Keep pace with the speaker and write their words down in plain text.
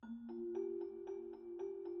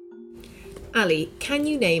Ali, can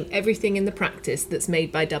you name everything in the practice that's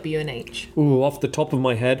made by W&H? Ooh, off the top of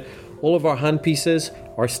my head, all of our handpieces,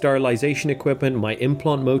 our sterilization equipment, my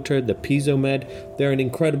implant motor, the PiezoMed, they're an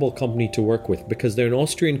incredible company to work with because they're an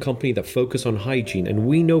Austrian company that focus on hygiene, and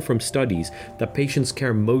we know from studies that patients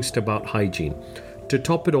care most about hygiene. To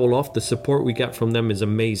top it all off, the support we get from them is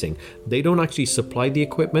amazing. They don't actually supply the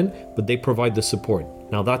equipment, but they provide the support.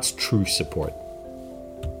 Now that's true support.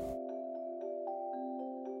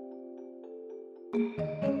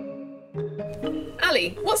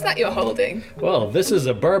 Ali, what's that you're holding? Well, this is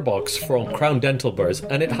a burr box from Crown Dental Burrs,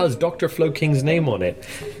 and it has Dr. Flo King's name on it.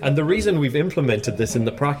 And the reason we've implemented this in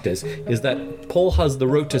the practice is that Paul has the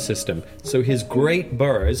rota system, so his great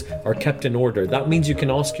burrs are kept in order. That means you can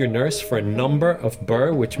ask your nurse for a number of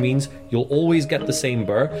burr, which means you'll always get the same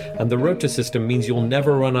burr, and the rota system means you'll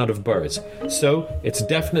never run out of burrs. So it's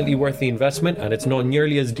definitely worth the investment, and it's not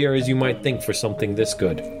nearly as dear as you might think for something this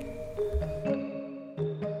good.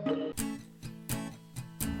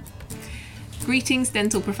 Greetings,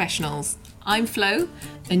 dental professionals. I'm Flo,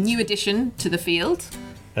 a new addition to the field.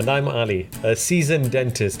 And I'm Ali, a seasoned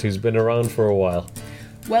dentist who's been around for a while.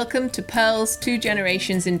 Welcome to Pearl's 2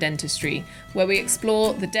 Generations in Dentistry, where we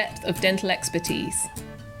explore the depth of dental expertise.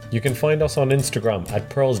 You can find us on Instagram at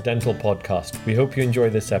Pearl's Dental Podcast. We hope you enjoy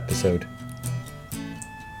this episode.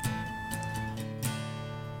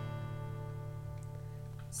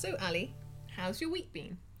 So Ali, how's your week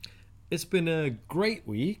been? It's been a great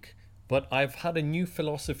week, but I've had a new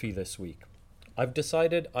philosophy this week. I've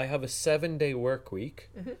decided I have a 7-day work week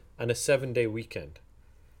and a 7-day weekend.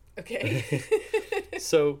 Okay.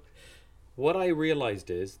 So what I realized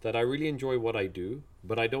is that I really enjoy what I do,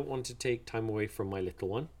 but I don't want to take time away from my little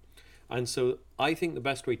one. And so I think the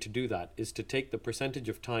best way to do that is to take the percentage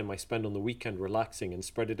of time I spend on the weekend relaxing and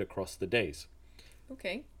spread it across the days.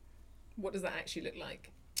 Okay. What does that actually look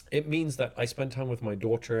like? It means that I spend time with my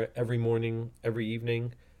daughter every morning, every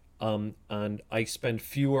evening, and I spend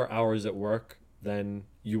fewer hours at work than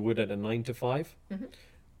you would at a 9 to 5.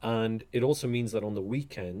 And it also means that on the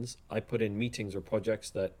weekends, I put in meetings or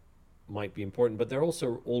projects that might be important, but they're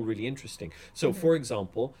also all really interesting. So for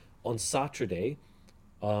example, on Saturday,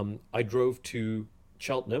 I drove to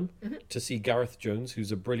Cheltenham to see Gareth Jones,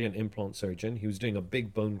 who's a brilliant implant surgeon. He was doing a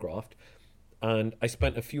big bone graft. And I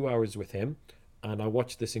spent a few hours with him, and I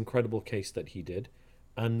watched this incredible case that he did.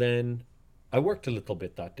 And then I worked a little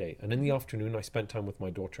bit that day, and in the afternoon I spent time with my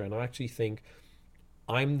daughter. And I actually think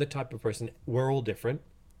I'm the type of person, we're all different,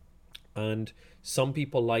 and some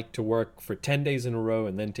people like to work for 10 days in a row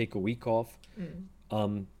and then take a week off.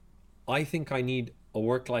 I think I need a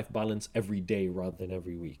work-life balance every day rather than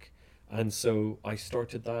every week, and so I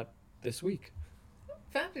started that this week.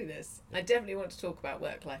 Fabulous. I definitely want to talk about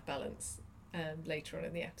work-life balance later on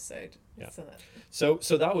in the episode. Yeah. So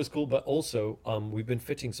So that was cool, but also we've been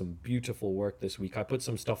fitting some beautiful work this week. I put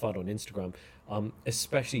some stuff out on Instagram,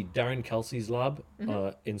 especially Darren Kelsey's lab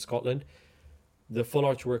in Scotland. The full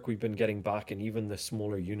arch work we've been getting back, and even the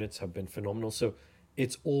smaller units have been phenomenal. So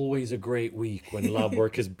it's always a great week when lab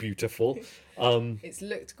work is beautiful. It's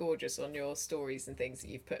looked gorgeous on your stories and things that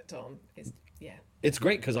you've put on. It's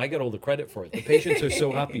great because I get all the credit for it. The patients are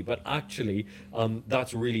so happy, but actually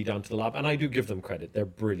that's really down to the lab. And I do give them credit. They're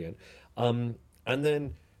brilliant. And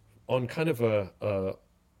then on kind of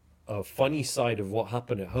a funny side of what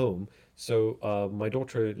happened at home. So my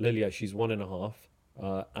daughter, Lilia, she's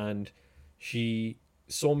 1.5. And she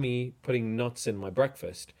saw me putting nuts in my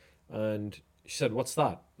breakfast. And she said, "What's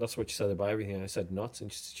that?" That's what she said about everything. I said, "Nuts."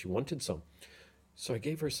 And she wanted some. So I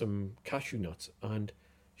gave her some cashew nuts, and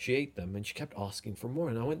she ate them, and she kept asking for more.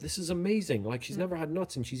 And I went, "This is amazing. Like, she's never had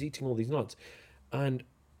nuts, and she's eating all these nuts." And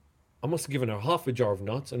I must have given her half a jar of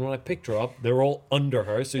nuts. And when I picked her up, they were all under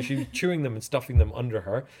her. So she was chewing them and stuffing them under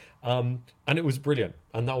her. And it was brilliant.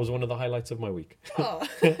 And that was one of the highlights of my week. Oh.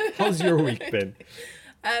 How's your week been?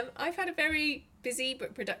 I've had a very busy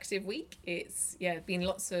but productive week. It's been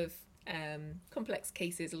lots of complex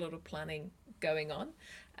cases, a lot of planning going on,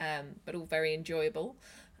 but all very enjoyable.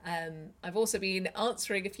 I've also been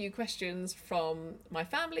answering a few questions from my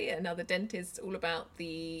family and other dentists all about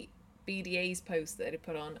the BDA's post that they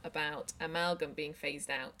put on about amalgam being phased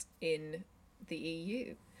out in the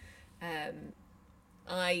EU.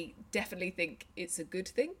 I definitely think it's a good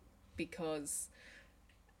thing because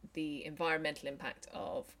the environmental impact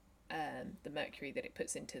of the mercury that it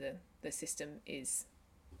puts into the system is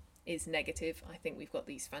negative. I think we've got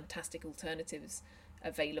these fantastic alternatives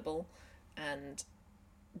available, and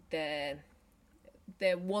there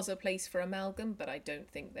was a place for amalgam, but I don't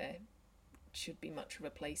think there should be much of a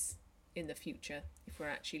place in the future if we're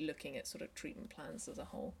actually looking at sort of treatment plans as a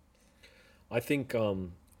whole. I think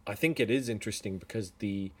I think it is interesting because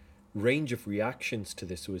the range of reactions to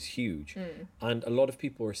this was huge. And a lot of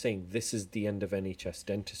people were saying this is the end of NHS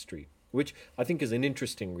dentistry, which I think is an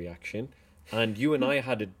interesting reaction. And you and I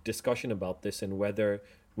had a discussion about this and whether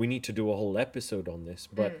we need to do a whole episode on this.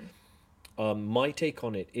 But my take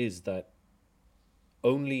on it is that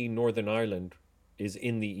only Northern Ireland is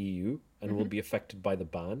in the EU and will be affected by the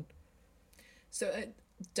ban. So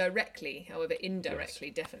directly, however,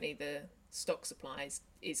 indirectly, definitely the stock supplies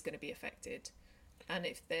is going to be affected. And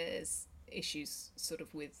if there's issues sort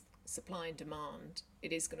of with supply and demand,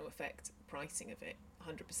 it is going to affect pricing of it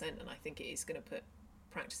 100%. And I think it is going to put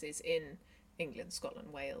practices in England, Scotland,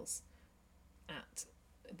 Wales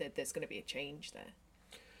there's going to be a change there.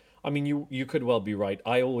 I mean, you could well be right.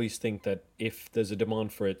 I always think that if there's a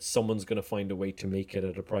demand for it, someone's going to find a way to make it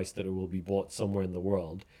at a price that it will be bought somewhere in the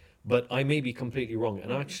world. But I may be completely wrong.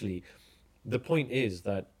 And actually, the point is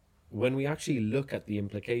that when we actually look at the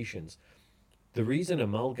implications, the reason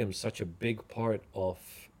amalgam is such a big part of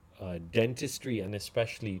dentistry, and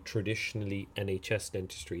especially traditionally NHS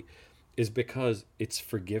dentistry, is because it's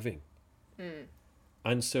forgiving.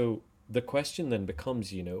 And so the question then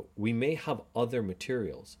becomes, we may have other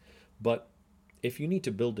materials, but if you need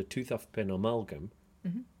to build a tooth up pin amalgam,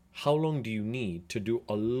 how long do you need to do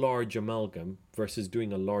a large amalgam versus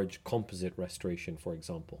doing a large composite restoration, for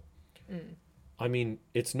example? I mean,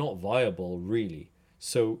 it's not viable, really.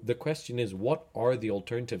 So the question is, what are the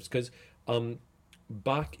alternatives? Because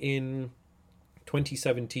back in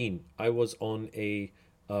 2017, I was on a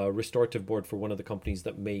restorative board for one of the companies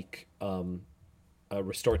that make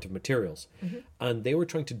restorative materials. And they were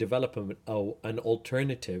trying to develop an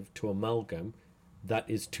alternative to amalgam that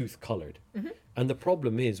is tooth colored. And the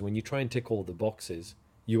problem is when you try and tick all the boxes,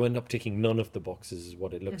 you end up ticking none of the boxes is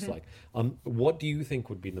what it looks like. What do you think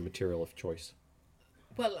would be the material of choice?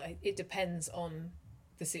 Well, it depends on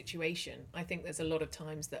the situation. I think there's a lot of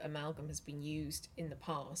times that amalgam has been used in the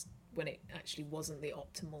past when it actually wasn't the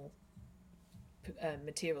optimal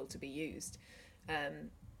material to be used.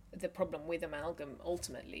 The problem with amalgam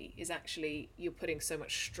ultimately is actually you're putting so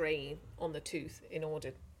much strain on the tooth in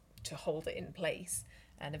order to hold it in place,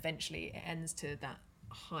 and eventually it ends to that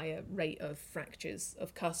higher rate of fractures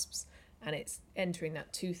of cusps, and it's entering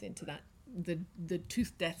that tooth into that the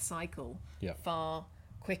tooth death cycle far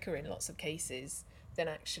quicker in lots of cases than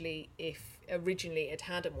actually if originally it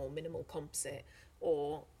had a more minimal composite,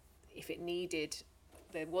 or if it needed,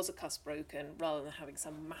 there was a cusp broken, rather than having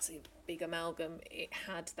some massive big amalgam, it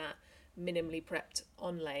had that minimally prepped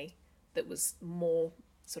onlay that was more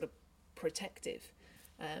sort of protective.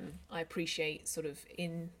 I appreciate sort of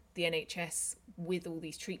in the NHS with all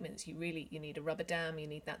these treatments, you need a rubber dam, you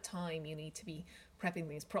need that time, you need to be prepping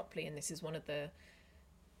things properly, and this is one of the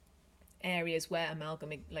areas where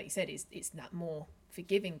amalgam, like you said, it's that more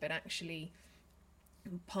forgiving. But actually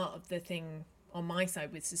part of the thing on my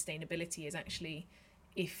side with sustainability is actually,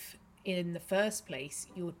 if in the first place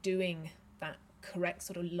you're doing that correct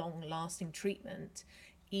sort of long lasting treatment,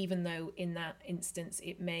 even though in that instance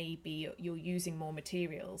it may be you're using more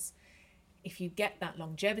materials, if you get that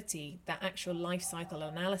longevity, that actual life cycle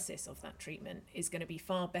analysis of that treatment is going to be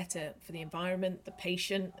far better for the environment, the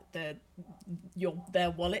patient, their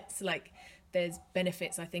wallets. Like, there's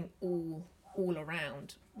benefits, I think, all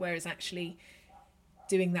around. Whereas actually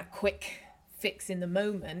doing that quick fix in the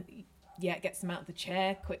moment, it gets them out of the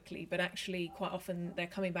chair quickly, but actually quite often they're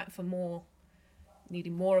coming back for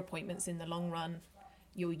needing more appointments in the long run.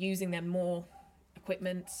 You're using them more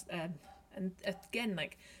equipment, and again,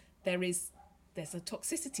 like, there's a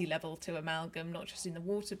toxicity level to amalgam, not just in the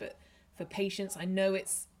water, but for patients. I know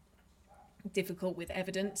it's difficult with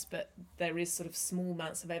evidence, but there is sort of small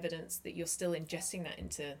amounts of evidence that you're still ingesting that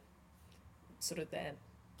into sort of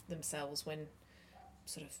themselves when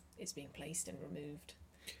sort of it's being placed and removed.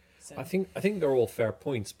 So I think they're all fair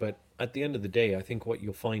points, but at the end of the day, I think what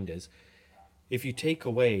you'll find is if you take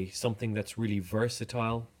away something that's really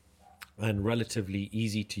versatile and relatively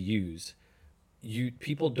easy to use,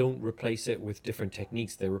 people don't replace it with different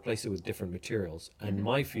techniques, they replace it with different materials. And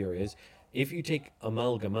my fear is if you take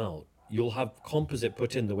amalgam out, you'll have composite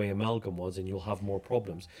put in the way amalgam was, and you'll have more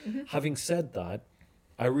problems. Having said that,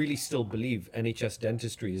 I really still believe NHS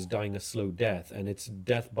dentistry is dying a slow death, and it's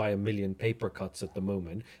death by a million paper cuts at the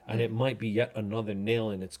moment, and it might be yet another nail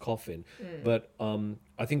in its coffin. But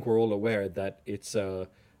I think we're all aware that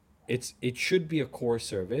it should be a core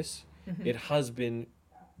service. It has been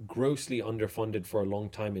grossly underfunded for a long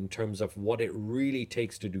time in terms of what it really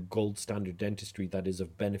takes to do gold standard dentistry that is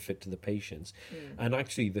of benefit to the patients. And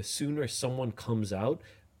actually, the sooner someone comes out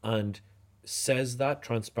and says that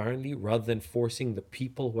transparently rather than forcing the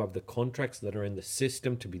people who have the contracts that are in the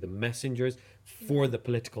system to be the messengers for the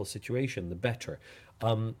political situation, the better.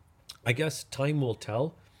 I guess time will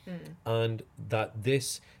tell, and that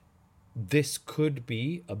this could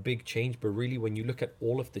be a big change, but really when you look at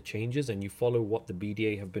all of the changes and you follow what the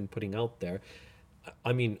BDA have been putting out there,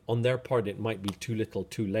 I mean, on their part, it might be too little,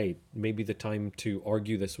 too late. Maybe the time to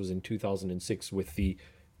argue this was in 2006 with the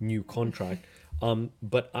new contract.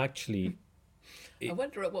 But actually, I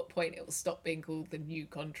wonder at what point it will stop being called the new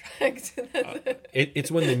contract.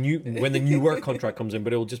 it's when the new work contract comes in,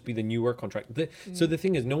 but it will just be the new work contract. So the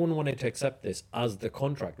thing is, no one wanted to accept this as the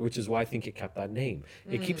contract, which is why I think it kept that name.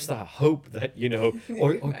 It keeps that hope that,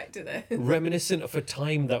 or reminiscent of a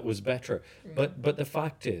time that was better. But the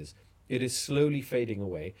fact is, it is slowly fading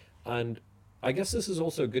away. And I guess this is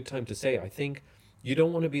also a good time to say, I think you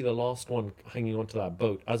don't want to be the last one hanging onto that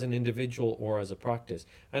boat as an individual or as a practice.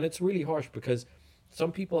 And it's really harsh because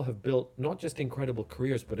some people have built not just incredible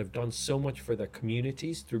careers, but have done so much for their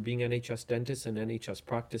communities through being NHS dentists and NHS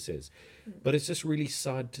practices. But it's just really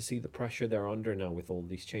sad to see the pressure they're under now with all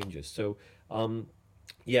these changes. So,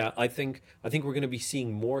 yeah, I think we're going to be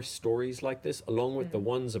seeing more stories like this, along with the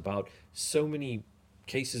ones about so many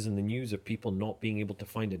cases in the news of people not being able to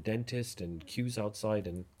find a dentist and queues outside.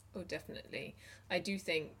 And oh, definitely. I do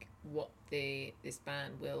think what this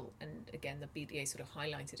ban will, and again the BDA sort of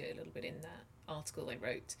highlighted it a little bit in that article they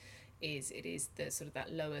wrote, is it is the sort of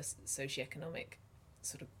that lowest socioeconomic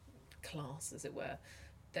sort of class, as it were,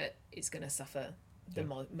 that is going to suffer the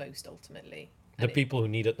most ultimately. The people who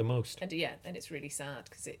need it the most. And and it's really sad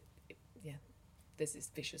because it there's this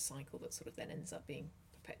vicious cycle that sort of then ends up being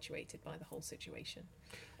perpetuated by the whole situation.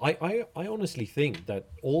 I honestly think that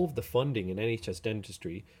all of the funding in NHS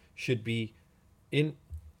dentistry should be in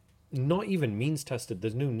not even means tested.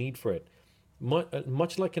 There's no need for it.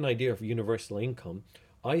 Much like an idea of universal income,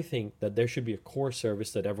 I think that there should be a core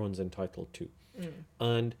service that everyone's entitled to.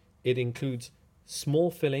 And it includes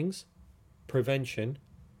small fillings, prevention,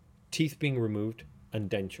 teeth being removed, and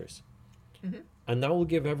dentures. And that will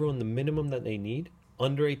give everyone the minimum that they need.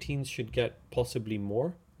 Under 18s should get possibly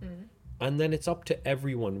more. And then it's up to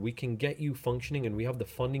everyone. We can get you functioning, and we have the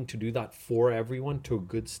funding to do that for everyone to a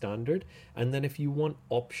good standard. And then if you want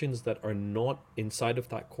options that are not inside of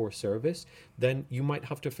that core service, then you might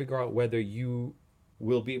have to figure out whether you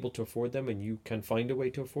will be able to afford them and you can find a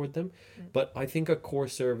way to afford them. But I think a core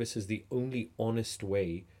service is the only honest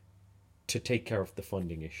way to take care of the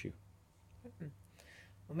funding issue.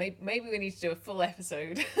 Well, maybe we need to do a full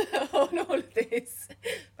episode on all of this.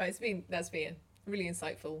 But that's been really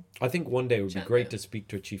insightful. I think one day it would be great to speak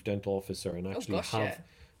to a chief dental officer and actually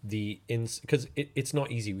because it's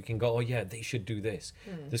not easy. We can go, oh yeah, they should do this.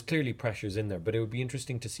 There's clearly pressures in there, but it would be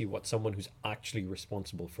interesting to see what someone who's actually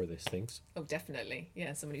responsible for this thinks. Oh, definitely.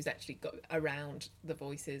 Yeah, someone who's actually got around the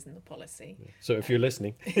voices and the policy. Yeah. So if you're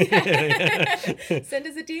listening, send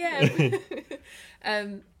us a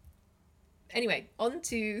DM. Anyway, on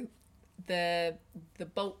to the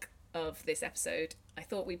bulk of this episode. I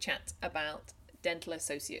thought we'd chat about dental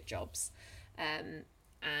associate jobs, and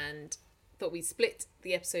thought we'd split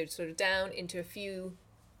the episode sort of down into a few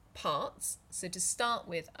parts. So to start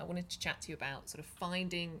with, I wanted to chat to you about sort of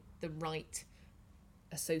finding the right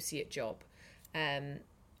associate job.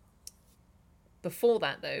 Before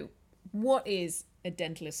that though, what is a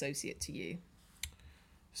dental associate to you?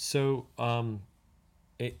 So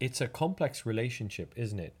it's a complex relationship,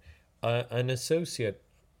 isn't it? An associate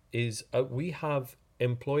is we have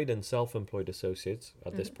employed and self-employed associates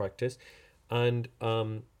at this practice, and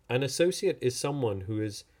an associate is someone who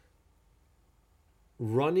is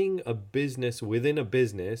running a business within a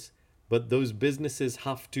business, but those businesses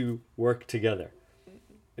have to work together.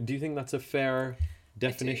 Do you think that's a fair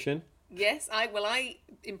definition? Yes,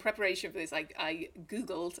 in preparation for this, I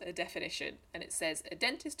googled a definition, and it says a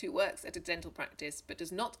dentist who works at a dental practice but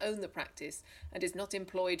does not own the practice and is not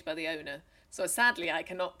employed by the owner. So sadly, I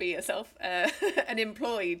cannot be an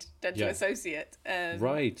employed dental associate.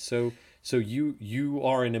 Right. So you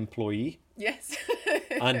are an employee. Yes.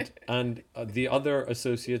 and the other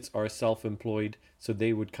associates are self-employed, so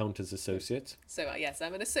they would count as associates. So yes,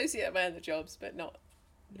 I'm an associate at my other jobs, but not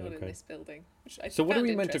in this building. So what are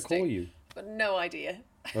we meant to call you? But no idea.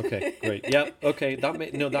 Okay, great. Yeah, okay,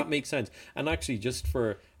 that makes sense. And actually, just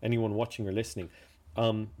for anyone watching or listening,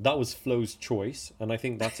 that was Flo's choice, and I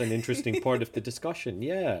think that's an interesting part of the discussion.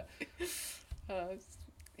 Yeah.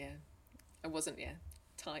 I wasn't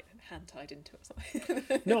hand tied into it or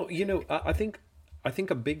something. No, I think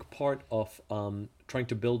a big part of trying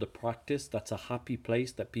to build a practice that's a happy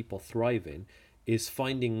place that people thrive in is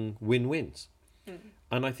finding win-wins.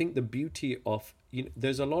 And I think the beauty of,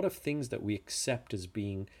 there's a lot of things that we accept as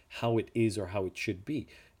being how it is or how it should be.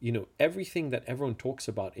 Everything that everyone talks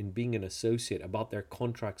about in being an associate, about their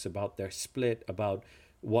contracts, about their split, about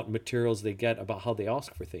what materials they get, about how they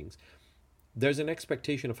ask for things. There's an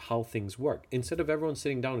expectation of how things work. Instead of everyone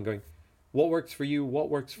sitting down and going, what works for you? What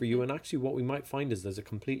works for you? And actually what we might find is there's a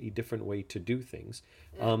completely different way to do things,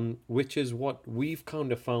 which is what we've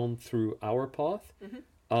kind of found through our path.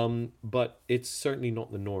 But it's certainly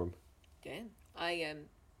not the norm. Yeah, I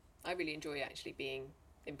really enjoy actually being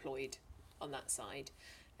employed on that side.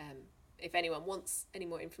 If anyone wants any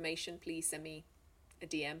more information, please send me a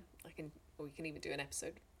DM. Or we can even do an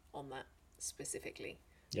episode on that specifically.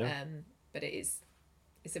 Yeah. But it's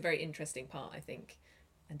a very interesting part, I think,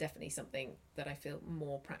 and definitely something that I feel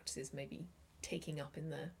more practices may be taking up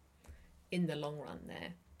in the long run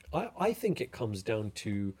there. I think it comes down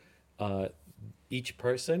to each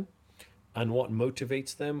person and what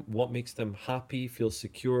motivates them, what makes them happy, feel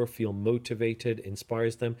secure, feel motivated,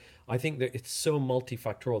 inspires them. I think that it's so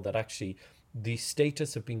multifactorial that actually the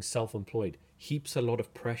status of being self-employed heaps a lot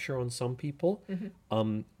of pressure on some people.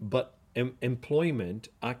 But employment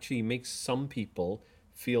actually makes some people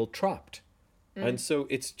feel trapped. And so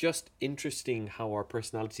it's just interesting how our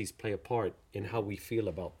personalities play a part in how we feel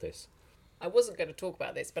about this. I wasn't going to talk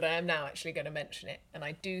about this, but I am now actually going to mention it. And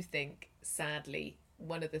I do think, sadly,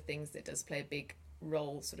 one of the things that does play a big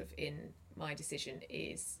role sort of in my decision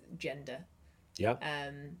is gender. Yeah.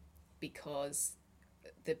 Because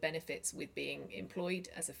the benefits with being employed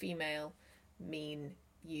as a female mean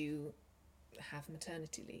you have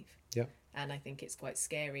maternity leave. Yeah. And I think it's quite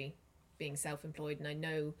scary being self-employed. And I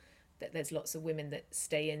know that there's lots of women that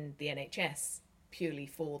stay in the NHS purely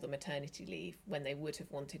for the maternity leave when they would have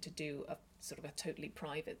wanted to do a sort of a totally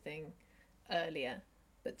private thing earlier,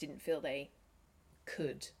 but didn't feel they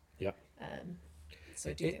could. Yeah. So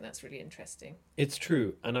I do think that's really interesting. It's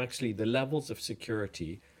true. And actually the levels of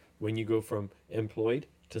security when you go from employed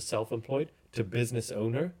to self-employed to business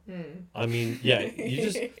owner. I mean, yeah,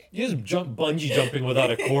 you just jump bungee jumping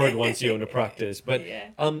without a cord once you own a practice. But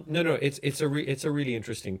no, it's a really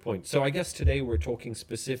interesting point. So I guess today we're talking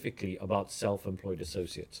specifically about self-employed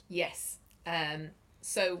associates. Yes.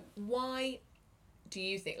 So why do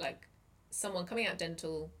you think, like, someone coming out of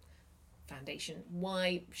dental foundation,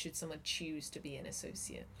 why should someone choose to be an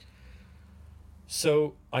associate?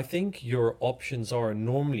 So I think your options are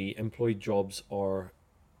normally employed jobs are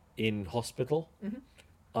in hospital.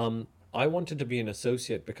 I wanted to be an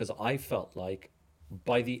associate because I felt like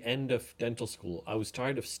by the end of dental school, I was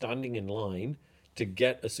tired of standing in line to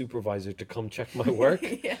get a supervisor to come check my work.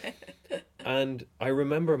 And I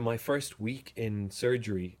remember my first week in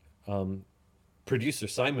surgery, producer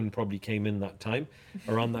Simon probably came in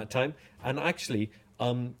around that time. And actually,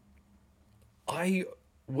 I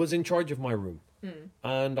was in charge of my room.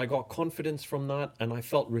 And I got confidence from that, and I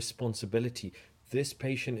felt responsibility. This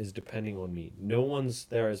patient is depending on me. No one's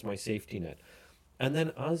there as my safety net. And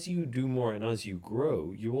then as you do more and as you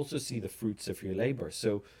grow, you also see the fruits of your labor.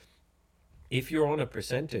 So if you're on a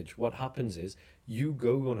percentage, what happens is you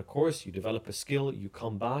go on a course, you develop a skill, you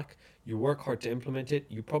come back, you work hard to implement it.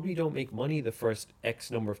 You probably don't make money the first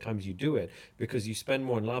X number of times you do it because you spend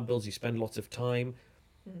more on lab bills, you spend lots of time.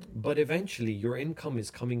 But eventually your income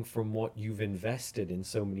is coming from what you've invested in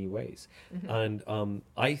so many ways. And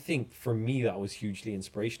I think for me that was hugely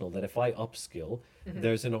inspirational, that if I upskill,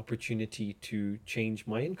 there's an opportunity to change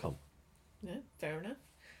my income. Yeah, fair enough.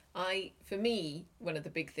 For me, one of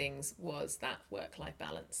the big things was that work-life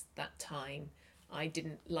balance, that time. I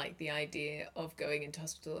didn't like the idea of going into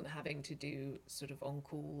hospital and having to do sort of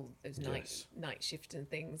on-call, those night shift and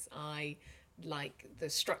things. I like the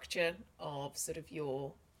structure of sort of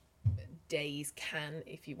your days can,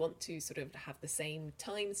 if you want to, sort of have the same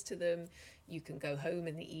times to them. You can go home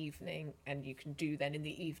in the evening and you can do then in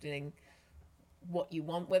the evening what you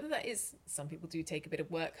want, whether that is, some people do take a bit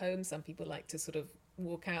of work home, some people like to sort of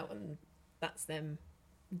walk out and that's them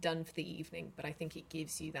done for the evening. But I think it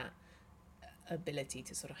gives you that ability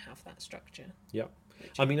to sort of have that structure. Yeah.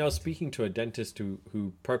 I mean, I was speaking to a dentist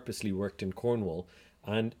who purposely worked in Cornwall.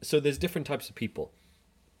 And so there's different types of people.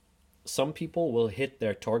 Some people will hit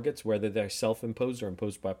their targets, whether they're self-imposed or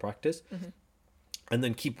imposed by practice, and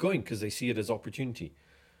then keep going because they see it as opportunity.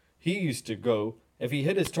 He used to go, if he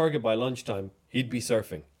hit his target by lunchtime, he'd be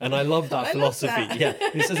surfing. And I love that philosophy. Yeah.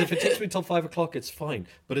 He says, if it takes me till 5 o'clock, it's fine.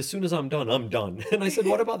 But as soon as I'm done, I'm done. And I said,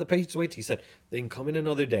 what about the patients waiting? He said, they can come in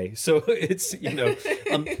another day. So it's,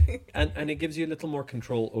 and it gives you a little more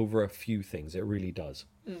control over a few things. It really does.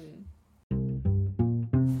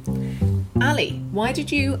 Ali, why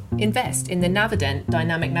did you invest in the Navident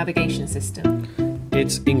dynamic navigation system?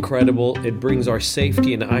 It's incredible. It brings our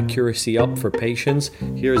safety and accuracy up for patients.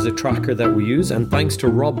 Here's a tracker that we use, and thanks to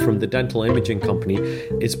Rob from the Dental Imaging Company,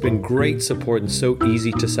 it's been great support and so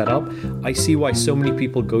easy to set up. I see why so many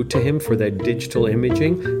people go to him for their digital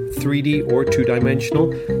imaging, 3D or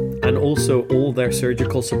 2-dimensional, and also all their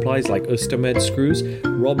surgical supplies like Ustamed screws.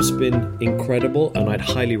 Rob's been incredible, and I'd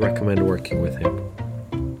highly recommend working with him.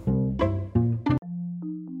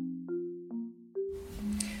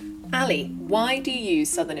 Ali, why do you use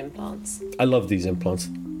Southern implants? I love these implants.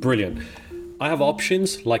 Brilliant. I have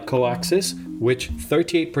options like coaxis, which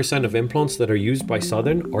 38% of implants that are used by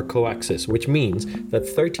Southern are coaxis, which means that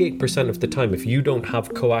 38% of the time, if you don't have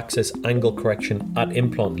coaxis angle correction at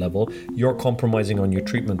implant level, you're compromising on your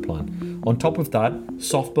treatment plan. On top of that,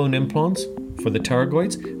 soft bone implants for the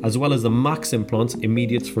pterygoids, as well as the max implants,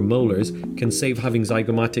 immediates for molars, can save having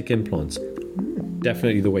zygomatic implants.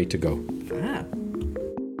 Definitely the way to go. Ah.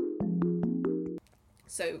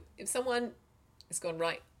 So if someone has gone,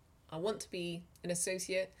 right, I want to be an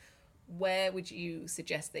associate, where would you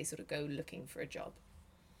suggest they sort of go looking for a job?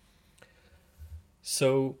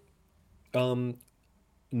 So,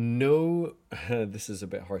 no, this is a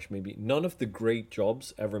bit harsh maybe. None of the great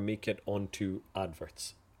jobs ever make it onto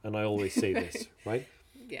adverts. And I always say this, right?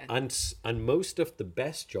 Yeah. And most of the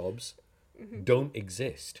best jobs don't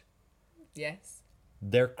exist. Yes.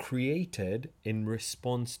 They're created in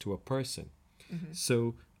response to a person.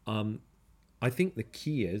 So, I think the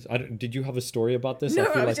key is, did you have a story about this? No,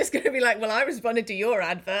 I was just going to be like, well, I responded to your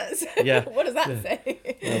adverts. Yeah. What does that say?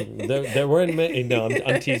 There weren't many. No,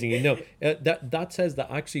 I'm teasing you. No, that says that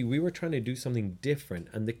actually we were trying to do something different.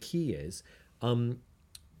 And the key is,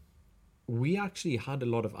 we actually had a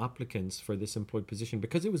lot of applicants for this employed position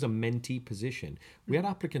because it was a mentee position. We had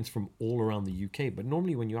applicants from all around the UK, but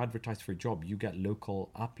normally when you advertise for a job, you get local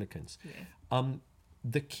applicants. Yeah.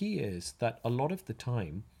 The key is that a lot of the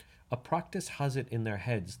time, a practice has it in their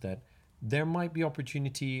heads that there might be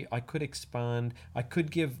opportunity, I could expand, I could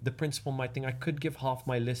give, the principal might think, I could give half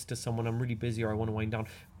my list to someone, I'm really busy or I want to wind down,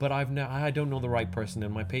 but I don't know the right person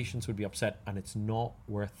and my patients would be upset and it's not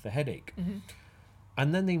worth the headache.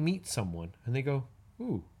 And then they meet someone and they go,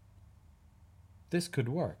 ooh, this could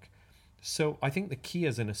work. So I think the key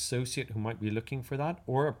as an associate who might be looking for that,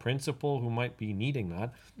 or a principal who might be needing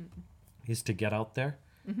that, is to get out there.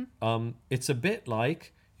 It's a bit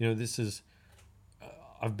like, this is,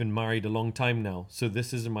 I've been married a long time now, so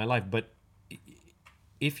this isn't my life. But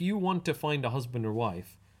if you want to find a husband or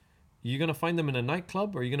wife, you're going to find them in a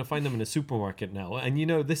nightclub or you're going to find them in a supermarket now. And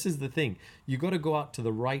this is the thing. You got to go out to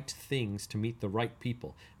the right things to meet the right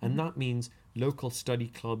people. And that means local study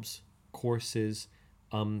clubs, courses,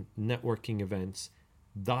 networking events.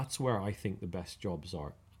 That's where I think the best jobs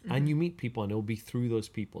are. And you meet people and it'll be through those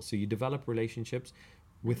people. So you develop relationships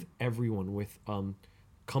with everyone, with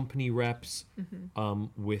company reps,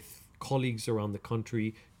 with colleagues around the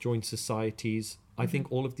country, join societies. I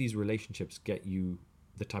think all of these relationships get you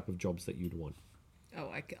the type of jobs that you'd want.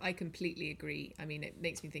 Oh, I completely agree. I mean, it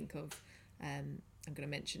makes me think of, I'm going to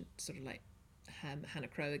mention sort of like Hannah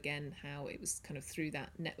Crowe again, how it was kind of through that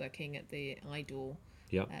networking at the IDOR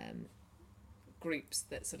groups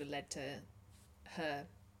that sort of led to her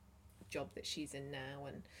job that she's in now.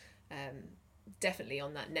 And definitely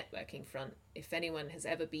on that networking front, if anyone has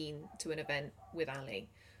ever been to an event with Ali,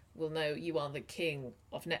 will know you are the king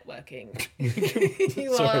of networking.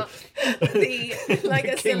 You are the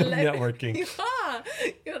king of networking. You are.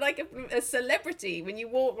 You're like a celebrity. When you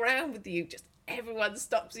walk around with you, just everyone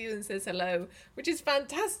stops you and says hello, which is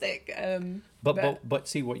fantastic. But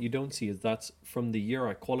see, what you don't see is that's from the year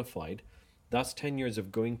I qualified. That's 10 years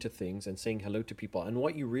of going to things and saying hello to people. And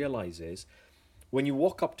what you realize is, when you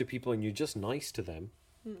walk up to people and you're just nice to them,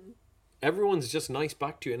 everyone's just nice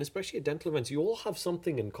back to you. And especially at dental events, you all have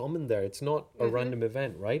something in common there. It's not a random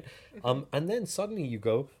event, right? And then suddenly you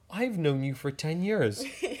go, I've known you for 10 years.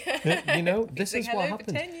 This is what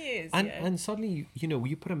happens. For 10 years, and suddenly,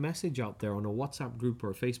 you put a message out there on a WhatsApp group or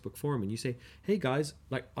a Facebook forum and you say, hey guys,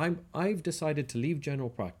 like I've decided to leave general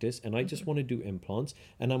practice and I just want to do implants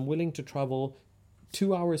and I'm willing to travel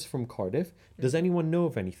 2 hours from Cardiff. Does anyone know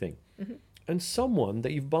of anything? And someone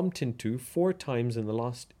that you've bumped into 4 times in the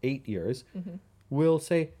last 8 years will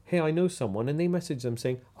say, hey, I know someone. And they message them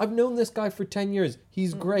saying, I've known this guy for 10 years.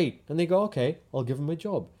 He's great. And they go, okay, I'll give him a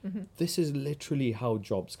job. This is literally how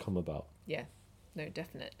jobs come about. Yeah, no,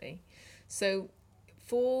 definitely. So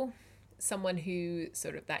for someone who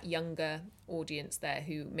sort of that younger audience there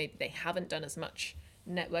who maybe they haven't done as much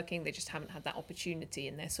networking, they just haven't had that opportunity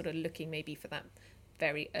and they're sort of looking maybe for that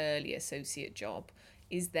very early associate job,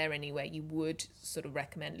 is there anywhere you would sort of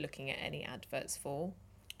recommend looking at any adverts for?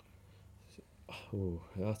 Oh,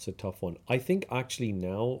 that's a tough one. I think actually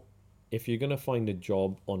now, if you're gonna find a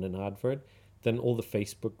job on an advert, then all the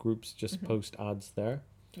Facebook groups just post ads there.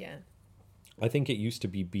 Yeah. I think it used to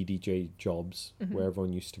be BDJ jobs Mm-hmm. where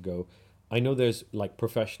everyone used to go. I know there's like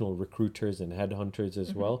professional recruiters and headhunters as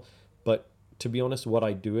Mm-hmm. well, but to be honest, what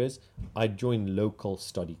I do is I'd join local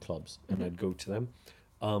study clubs and Mm-hmm. I'd go to them.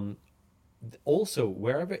 Um, Also,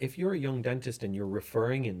 wherever, if you're a young dentist and you're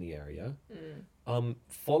referring in the area, Mm.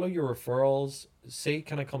 follow your referrals. Say,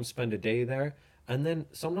 can I come spend a day there? And then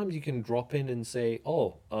sometimes you can drop in and say,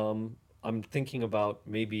 oh, I'm thinking about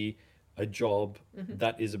maybe a job Mm-hmm.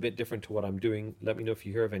 that is a bit different to what I'm doing. Let me know if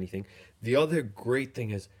you hear of anything. The other great thing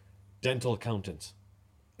is dental accountants.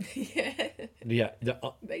 Yeah. Yeah,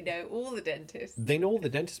 They know all the dentists. they know all the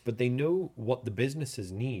dentists, but they know what the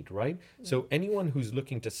businesses need, right? Mm. So anyone who's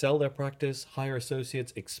looking to sell their practice, hire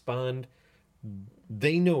associates, expand,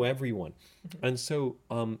 they know everyone. Mm-hmm. And so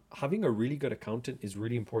having a really good accountant is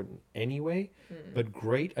really important anyway, Mm. but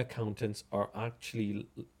great accountants are actually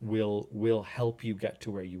will help you get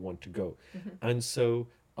to where you want to go. Mm-hmm. And so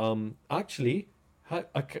actually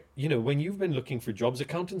you know, when you've been looking for jobs,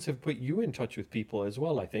 accountants have put you in touch with people as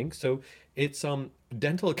well, I think. So it's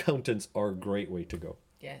dental accountants are a great way to go.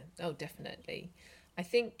 Yeah. Oh, definitely. I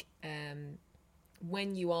think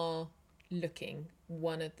when you are looking,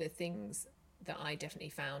 one of the things that I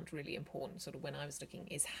definitely found really important, sort of when I was looking,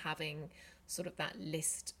 is having sort of that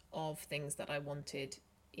list of things that I wanted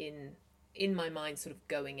in my mind, sort of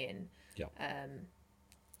going in. Yeah.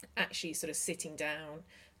 Actually, sort of sitting down.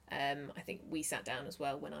 I think we sat down as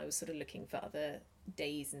well when I was sort of looking for other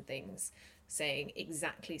days and things, saying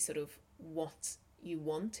exactly sort of what you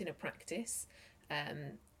want in a practice.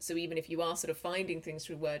 So even if you are sort of finding things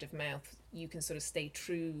through word of mouth, you can sort of stay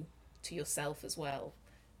true to yourself as well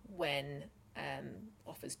when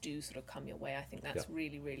offers do sort of come your way. I think Yeah. that's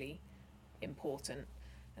really, really important.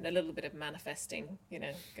 And a little bit of manifesting,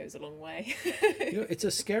 goes a long way. You know, it's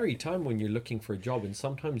a scary time when you're looking for a job, and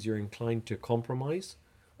sometimes you're inclined to compromise.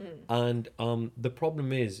 Mm. And the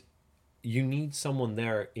problem is, you need someone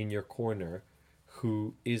there in your corner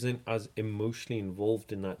who isn't as emotionally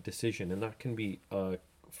involved in that decision. And that can be a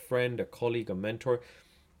friend, a colleague, a mentor.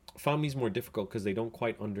 Family's more difficult because they don't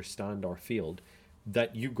quite understand our field.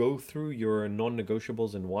 That you go through your non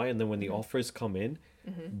negotiables and why, and then when the Mm-hmm. offers come in,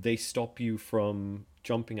 Mm-hmm. they stop you from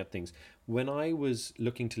jumping at things. When I was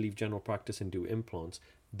looking to leave general practice and do implants,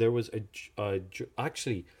 there was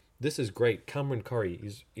actually, this is great. Cameron Curry,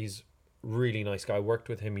 he's really nice guy. I worked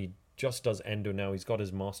with him. He just does endo now. He's got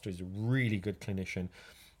his master's, really good clinician.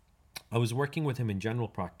 I was working with him in general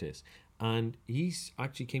practice, and he's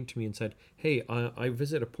actually came to me and said, hey, I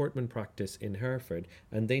visit a Portman practice in Hereford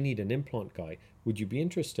and they need an implant guy. Would you be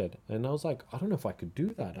interested? And I was like, I don't know if I could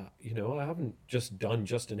do that. I haven't just done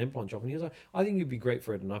just an implant job. And he was like, I think you'd be great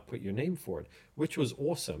for it, and I put your name for it, which was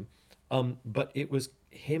awesome. But it was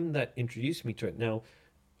him that introduced me to it. Now,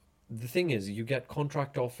 the thing is, you get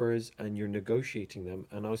contract offers and you're negotiating them.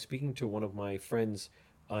 And I was speaking to one of my friends,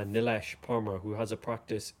 Nilesh Parmar, who has a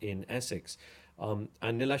practice in Essex. And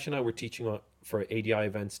Nilesh and I were teaching for ADI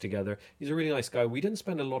events together. He's a really nice guy. We didn't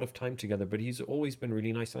spend a lot of time together, but he's always been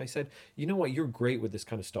really nice. And I said, you know what? You're great with this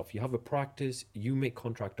kind of stuff. You have a practice, you make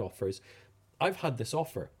contract offers. I've had this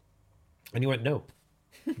offer. And he went, no,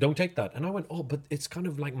 don't take that. And I went, oh, but it's kind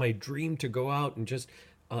of like my dream to go out and just,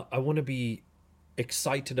 I want to be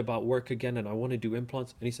excited about work again and I want to do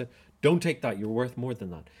implants. And he said, don't take that. You're worth more than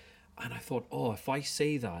that. And I thought, oh, if I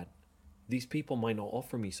say that, these people might not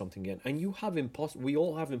offer me something again. And we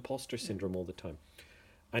all have imposter syndrome all the time.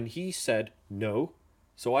 And he said no.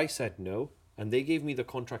 So I said no. And they gave me the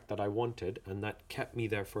contract that I wanted. And that kept me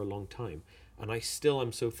there for a long time. And I still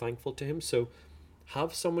am so thankful to him. So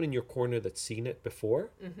have someone in your corner that's seen it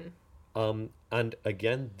before. Mm-hmm. And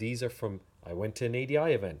again, these are from, I went to an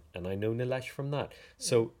ADI event and I know Nilesh from that.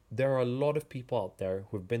 So there are a lot of people out there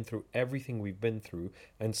who have been through everything we've been through.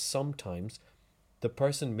 And sometimes the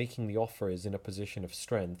person making the offer is in a position of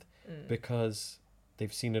strength because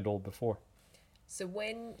they've seen it all before. So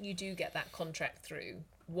when you do get that contract through,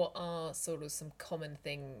 what are sort of some common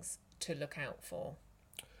things to look out for?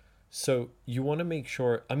 So you want to make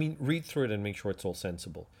sure, read through it and make sure it's all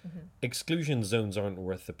sensible. Mm-hmm. Exclusion zones aren't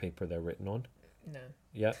worth the paper they're written on. No.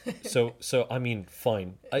 Yeah. So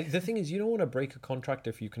fine. The thing is, you don't want to break a contract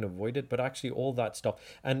if you can avoid it, but actually all that stuff.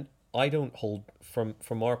 And I don't hold,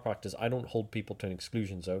 from our practice, I don't hold people to an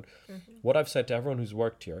exclusion zone. Mm-hmm. What I've said to everyone who's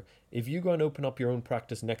worked here, if you go and open up your own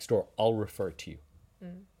practice next door, I'll refer to you.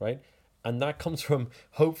 Right? And that comes from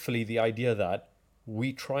hopefully the idea that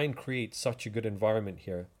we try and create such a good environment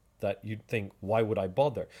here that you'd think, why would I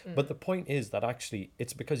bother? But the point is that actually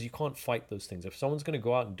it's because you can't fight those things. If someone's going to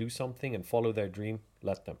go out and do something and follow their dream,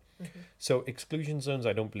 let them. So exclusion zones,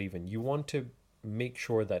 I don't believe in. You want to make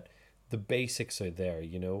sure that the basics are there.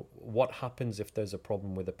 You know, what happens if there's a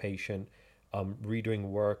problem with a patient, redoing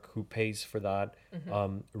work, who pays for that?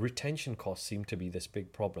 Retention costs seem to be this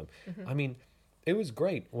big problem. I mean, it was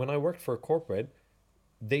great. When I worked for a corporate,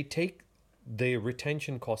 they take the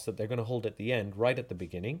retention costs that they're going to hold at the end, right at the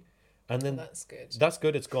beginning. And then that's good. That's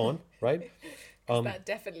good. It's gone, right? That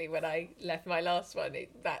definitely, when I left my last one,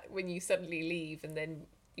 that when you suddenly leave and then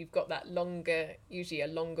you've got that usually a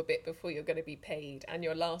longer bit before you're going to be paid, and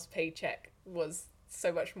your last paycheck was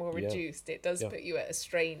so much more reduced, it does put you at a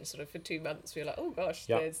strain sort of for 2 months. Where you're like, oh gosh,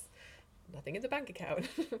 there's nothing in the bank account.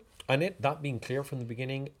 And that being clear from the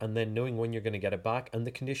beginning, and then knowing when you're going to get it back, and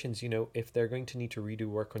the conditions, you know, if they're going to need to redo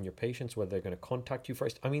work on your patients, whether they're going to contact you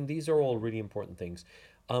first. I mean, these are all really important things.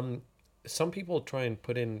 Some people try and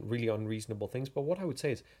put in really unreasonable things, but what I would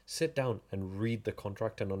say is sit down and read the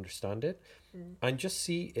contract and understand it, and just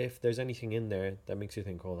see if there's anything in there that makes you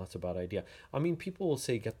think, oh, that's a bad idea. I mean, people will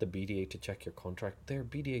say get the BDA to check your contract. They're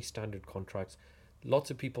BDA standard contracts.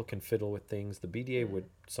 Lots of people can fiddle with things. The BDA would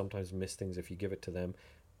sometimes miss things if you give it to them.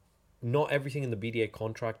 Not everything in the BDA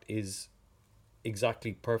contract is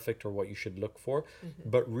exactly perfect or what you should look for,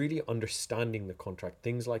 but really understanding the contract,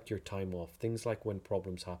 things like your time off, things like when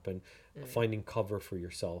problems happen, finding cover for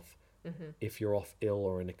yourself if you're off ill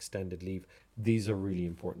or an extended leave. These are really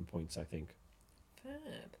important points, I think.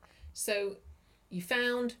 Fab. So you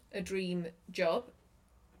found a dream job.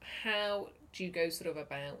 How do you go sort of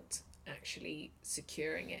about actually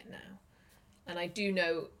securing it now? And I do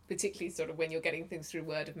know, particularly sort of when you're getting things through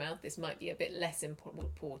word of mouth, this might be a bit less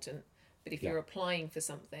important. But if you're applying for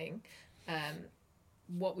something,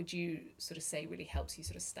 what would you sort of say really helps you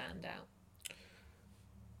sort of stand out?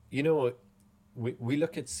 You know, we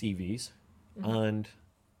look at CVs, and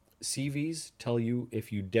CVs tell you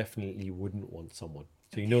if you definitely wouldn't want someone.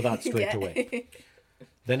 So you know that straight away.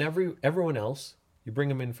 Then everyone else, you bring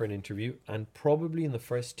them in for an interview, and probably in the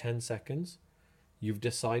first 10 seconds, you've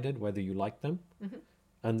decided whether you like them.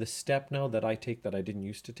 And the step now that I take that I didn't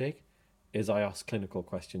used to take is I ask clinical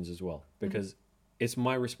questions as well, because it's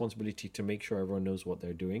my responsibility to make sure everyone knows what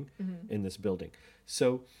they're doing in this building.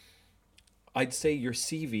 So I'd say your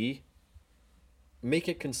CV, make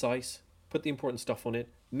it concise, put the important stuff on it,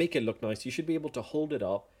 make it look nice. You should be able to hold it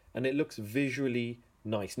up and it looks visually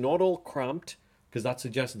nice, not all cramped, because that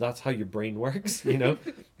suggests that's how your brain works, you know.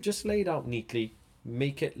 Just lay it out neatly,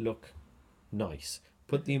 make it look nice,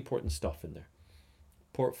 put the important stuff in there.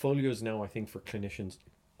 Portfolios now, I think, for clinicians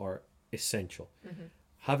are essential.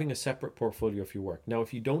 Having a separate portfolio if you work. Now,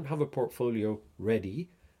 if you don't have a portfolio ready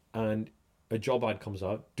and a job ad comes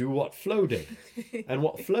out, do what Flo did. And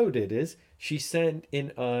what Flo did is she sent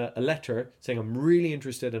in a letter saying, I'm really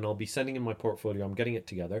interested and I'll be sending in my portfolio. I'm getting it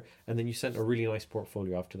together. And then you sent a really nice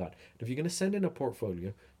portfolio after that. And if you're going to send in a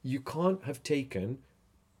portfolio, you can't have taken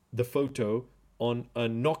the photo on a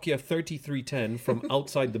Nokia 3310 from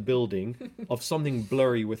outside the building of something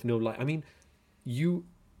blurry with no light. I mean,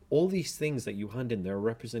 all these things that you hand in, they're a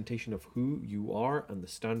representation of who you are and the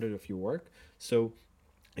standard of your work. So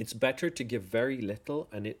it's better to give very little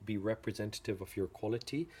and it be representative of your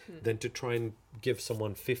quality than to try and give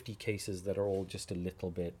someone 50 cases that are all just a little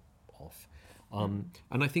bit off. And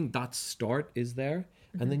I think that start is there.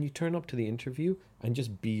 And then you turn up to the interview and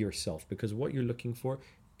just be yourself, because what you're looking for,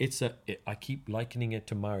 I keep likening it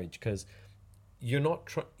to marriage, because you're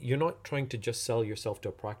not trying to just sell yourself to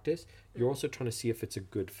a practice. You're also trying to see if it's a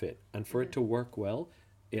good fit. And for it to work well,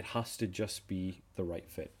 it has to just be the right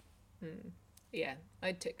fit. Yeah,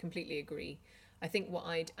 I completely agree. I think what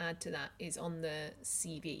I'd add to that is on the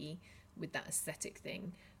CV with that aesthetic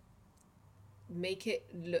thing, make it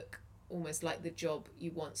look almost like the job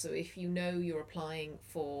you want. So if you know you're applying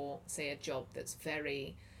for, say, a job that's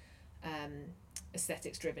very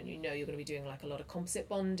aesthetics driven, you know you're going to be doing like a lot of composite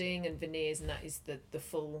bonding and veneers, and that is the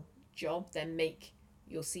full job, then make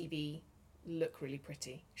your CV look really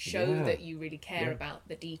pretty. Show that you really care about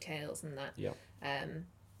the details and that.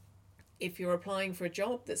 If you're applying for a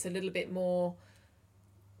job that's a little bit more,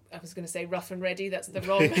 I was going to say rough and ready, that's the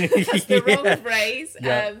wrong wrong phrase,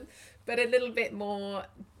 but a little bit more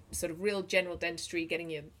sort of real general dentistry,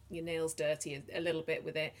 getting your nails dirty a little bit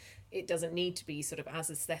with it. It doesn't need to be sort of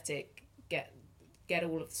as aesthetic. Get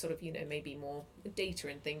all of sort of, maybe more data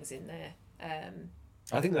and things in there.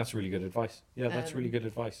 I think that's really good advice. Yeah, that's really good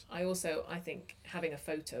advice. I think having a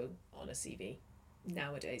photo on a CV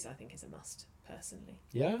nowadays, I think, is a must, personally.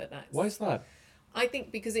 Yeah? Why is that? I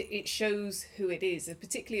think because it shows who it is, and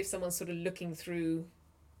particularly if someone's sort of looking through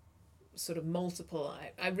sort of multiple.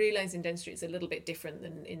 I realize in dentistry it's a little bit different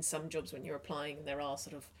than in some jobs when you're applying. There are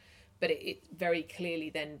sort of, but it very clearly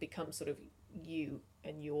then becomes sort of you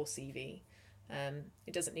and your CV.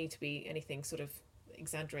 It doesn't need to be anything sort of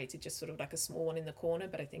exaggerated, just sort of like a small one in the corner.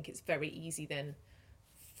 But I think it's very easy then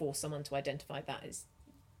for someone to identify that as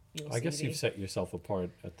your CV. I guess you've set yourself apart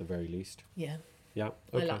at the very least. Yeah. Yeah.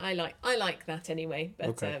 Okay. I like that anyway. But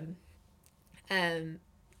Okay.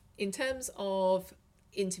 In terms of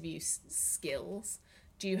interview skills,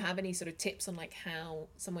 do you have any sort of tips on like how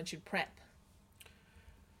someone should prep?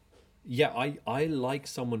 Yeah, I like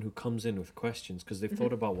someone who comes in with questions because they've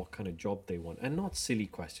thought about what kind of job they want, and not silly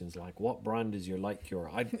questions like what brand is your light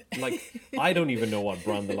cure. I don't even know what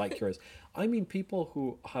brand the light cure is. I mean, people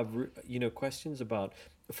who have questions about.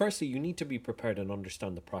 Firstly, you need to be prepared and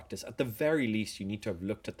understand the practice. At the very least, you need to have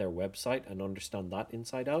looked at their website and understand that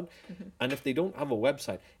inside out. And if they don't have a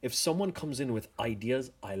website, if someone comes in with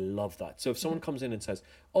ideas, I love that. So if someone comes in and says,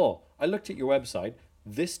 "Oh, I looked at your website.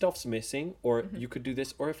 This stuff's missing," or you could do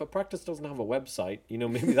this, or if a practice doesn't have a website,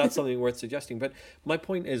 maybe that's something worth suggesting. But my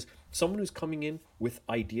point is, someone who's coming in with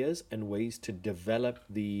ideas and ways to develop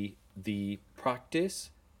the practice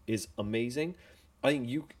is amazing. I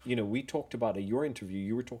think we talked about at your interview,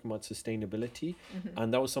 you were talking about sustainability,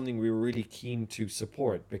 and that was something we were really keen to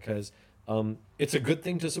support because it's a good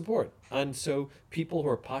thing to support. And so people who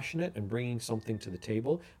are passionate and bringing something to the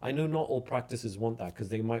table, I know not all practices want that because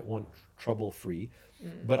they might want trouble-free,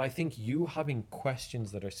 but I think you having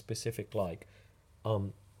questions that are specific, like,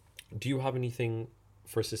 do you have anything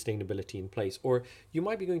for sustainability in place? Or you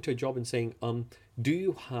might be going to a job and saying, do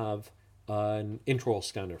you have an intraoral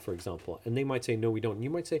scanner, for example? And they might say, no, we don't. And you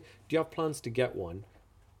might say, do you have plans to get one?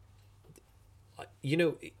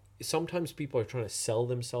 Sometimes people are trying to sell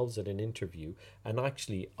themselves at an interview, and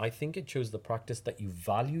actually I think it shows the practice that you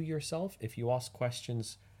value yourself if you ask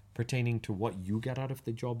questions pertaining to what you get out of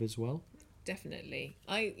the job as well. Definitely.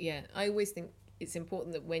 I always think it's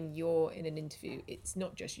important that when you're in an interview, it's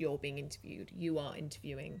not just you're being interviewed, you are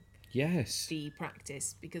interviewing the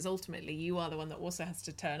practice, because ultimately you are the one that also has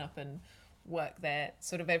to turn up and work there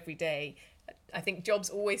sort of every day. I think jobs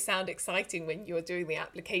always sound exciting when you're doing the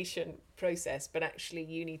application process, but actually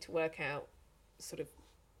you need to work out sort of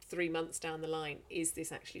 3 months down the line, is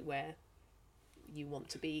this actually where you want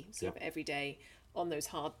to be sort of every day on those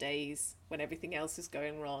hard days when everything else is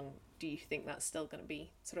going wrong? Do you think that's still going to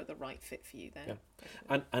be sort of the right fit for you then?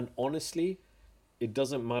 Yeah. And honestly, it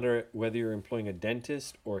doesn't matter whether you're employing a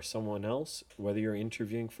dentist or someone else, whether you're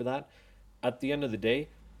interviewing for that. At the end of the day,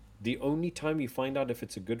 the only time you find out if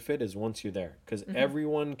it's a good fit is once you're there, because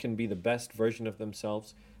everyone can be the best version of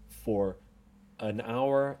themselves for an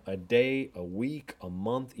hour, a day, a week, a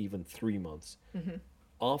month, even 3 months.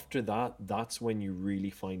 After that, that's when you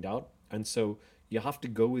really find out. And so you have to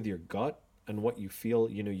go with your gut and what you feel.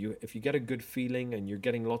 If you get a good feeling and you're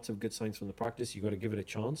getting lots of good signs from the practice, you got to give it a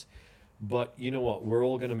chance. But you know what? We're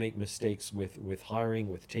all going to make mistakes with hiring,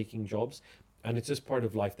 with taking jobs. And it's just part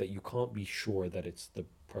of life that you can't be sure that it's the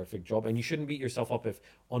perfect job. And you shouldn't beat yourself up if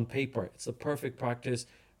on paper it's the perfect practice.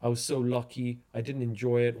 I was so lucky. I didn't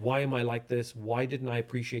enjoy it. Why am I like this? Why didn't I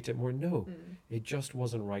appreciate it more? No, it just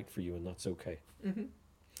wasn't right for you, and that's okay.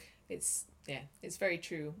 It's very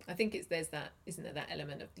true. I think there's that, isn't there, that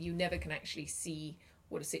element of you never can actually see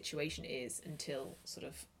what a situation is until sort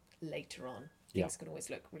of later on. Things can always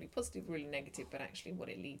look really positive, really negative, but actually what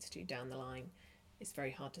it leads to down the line is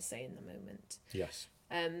very hard to say in the moment. Yes.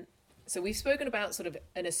 So we've spoken about sort of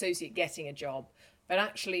an associate getting a job, but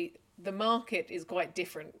actually the market is quite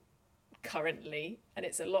different currently, and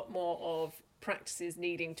it's a lot more of practices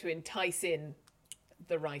needing to entice in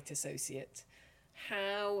the right associate.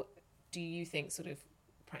 How do you think sort of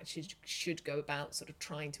practices should go about sort of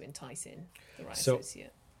trying to entice in the right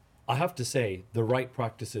associate? I have to say, the right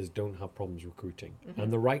practices don't have problems recruiting,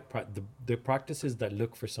 and the practices that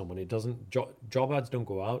look for someone, it doesn't job ads don't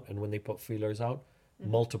go out, and when they put feelers out,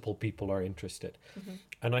 multiple people are interested.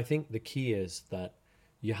 And I think the key is that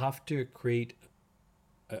you have to create.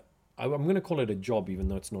 I'm going to call it a job, even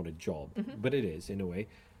though it's not a job, but it is in a way.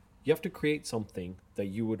 You have to create something that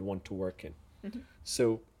you would want to work in.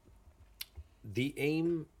 So the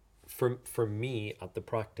aim for me at the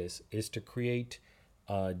practice is to create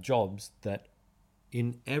jobs that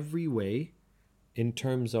in every way, in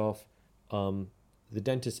terms of the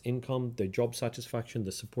dentist's income, their job satisfaction,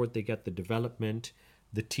 the support they get, the development,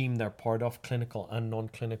 the team they're part of, clinical and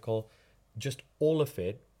non-clinical, just all of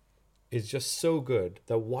it is just so good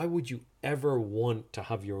that why would you ever want to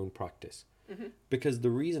have your own practice? Because the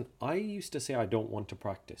reason I used to say I don't want to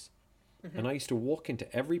practice, And I used to walk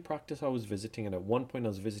into every practice I was visiting, and at one point I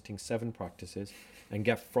was visiting 7 practices, and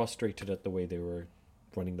get frustrated at the way they were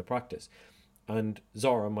running the practice. And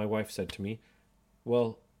Zara, my wife, said to me,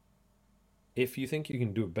 well, if you think you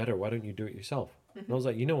can do it better, why don't you do it yourself? And I was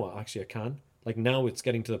like, you know what, actually I can. Like, now it's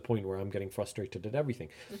getting to the point where I'm getting frustrated at everything.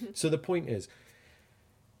 So the point is,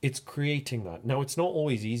 it's creating that. Now, it's not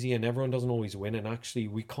always easy, and everyone doesn't always win, and actually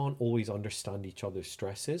we can't always understand each other's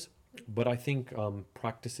stresses, but I think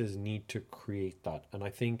practices need to create that. And I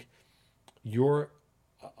think you're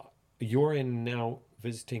in now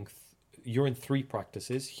visiting you're in 3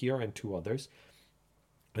 practices here and 2 others,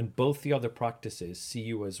 and both the other practices see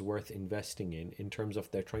you as worth investing in terms of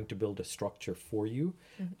they're trying to build a structure for you,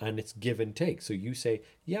 and it's give and take. So you say,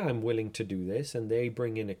 yeah, I'm willing to do this, and they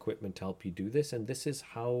bring in equipment to help you do this, and this is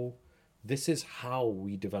how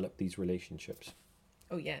we develop these relationships.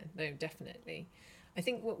 Oh yeah, no, definitely. I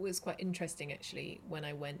think what was quite interesting actually when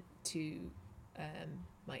I went to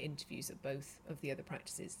my interviews at both of the other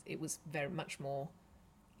practices, it was very much more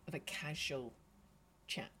of a casual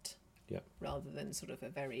chat. Yeah. Rather than sort of a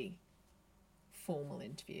very formal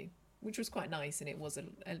interview, which was quite nice, and it was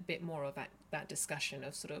a bit more of that discussion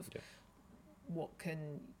of sort of what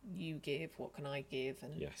can you give, what can I give,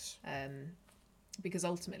 and yes, because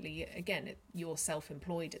ultimately, again, you're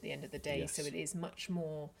self-employed at the end of the day, yes. So it is much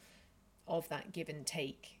more of that give and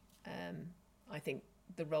take. I think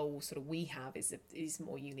the role sort of we have is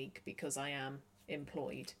more unique because I am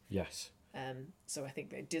employed. Yes. So I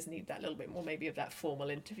think it does need that little bit more maybe of that formal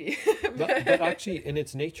interview. but actually, in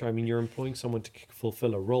its nature, I mean, you're employing someone to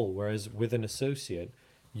fulfill a role, whereas with an associate,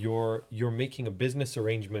 you're making a business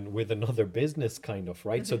arrangement with another business, kind of,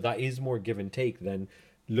 right? So that is more give and take than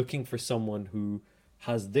looking for someone who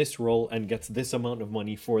has this role and gets this amount of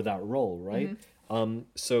money for that role, right?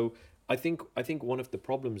 So I think one of the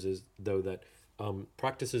problems is, though, that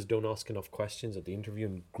practices don't ask enough questions at the interview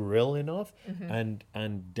and grill enough, and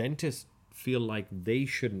dentists feel like they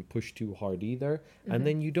shouldn't push too hard either, and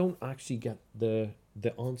then you don't actually get the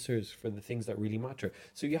answers for the things that really matter.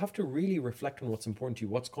 So you have to really reflect on what's important to you,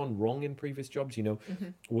 what's gone wrong in previous jobs.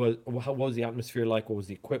 What was the atmosphere like, what was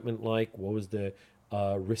the equipment like, what was the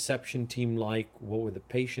reception team like, what were the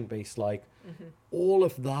patient base like. All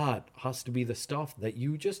of that has to be the stuff that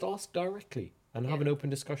you just ask directly and have an open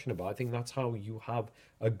discussion about. I think that's how you have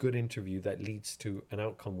a good interview that leads to an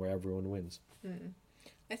outcome where everyone wins.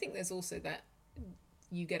 I think there's also that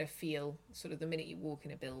you get a feel sort of the minute you walk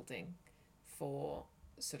in a building for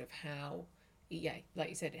sort of how, like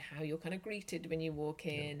you said, how you're kind of greeted when you walk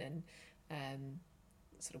in, and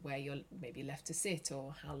sort of where you're maybe left to sit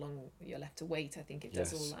or how long you're left to wait. I think it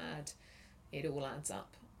does all adds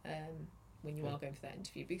up when you are going for that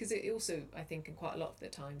interview, because it also, I think, in quite a lot of the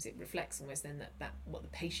times it reflects almost then that what the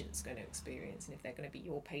patient's going to experience, and if they're going to be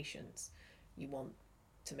your patients, you want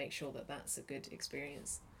to make sure that that's a good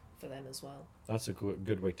experience for them as well. That's a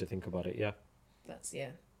good way to think about it. That's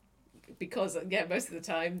because most of the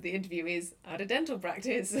time the interview is at a dental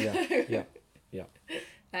practice. Yeah.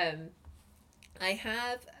 I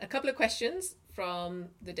have a couple of questions from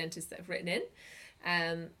the dentists that have written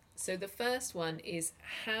in. So the first one is,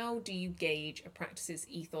 how do you gauge a practice's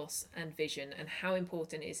ethos and vision, and how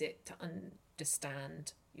important is it to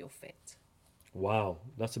understand your fit? Wow,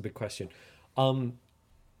 that's a big question.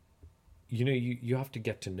 You have to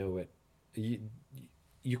get to know it.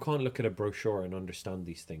 You can't look at a brochure and understand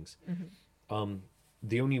these things.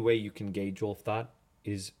 The only way you can gauge all of that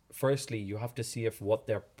is, firstly, you have to see if what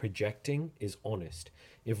they're projecting is honest.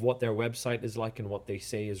 If what their website is like and what they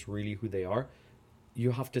say is really who they are,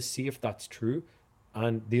 you have to see if that's true.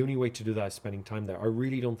 And the only way to do that is spending time there. I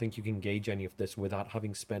really don't think you can gauge any of this without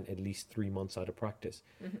having spent at least 3 months out of practice.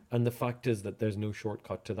 And the fact is that there's no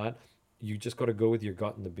shortcut to that. You just got to go with your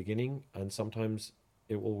gut in the beginning, and sometimes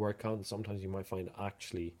it will work out, and sometimes you might find,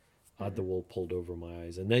 actually, I had the wool pulled over my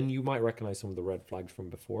eyes, and then you might recognize some of the red flags from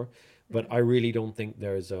before. But I really don't think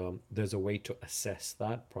there's a way to assess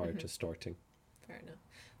that prior to starting. Fair enough.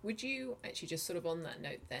 Would you actually, just sort of on that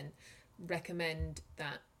note then, recommend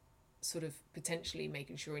that sort of potentially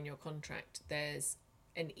making sure in your contract there's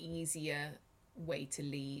an easier way to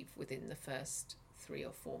leave within the first 3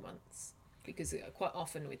 or 4 months? Because quite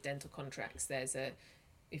often with dental contracts,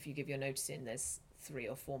 if you give your notice in, there's 3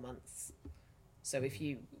 or 4 months. So if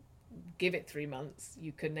you give it 3 months,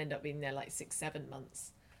 you could end up being there like 6-7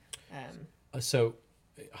 months. So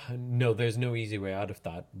no, there's no easy way out of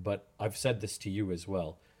that. But I've said this to you as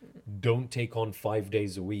well. Don't take on 5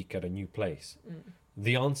 days a week at a new place.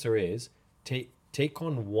 The answer is take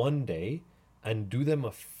on 1 day and do them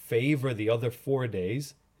a favor the other 4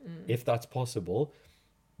 days, if that's possible.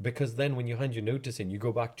 because then when you hand your notice in, you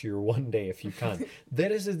go back to your 1 day if you can.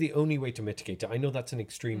 This is the only way to mitigate it. I know that's an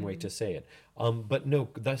extreme way to say it. But no,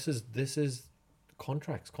 this is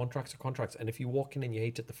contracts. Contracts are contracts. And if you walk in and you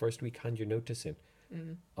hate it the first week, hand your notice in.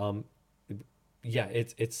 Yeah,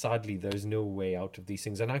 it's sadly there's no way out of these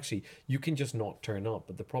things. And actually, you can just not turn up.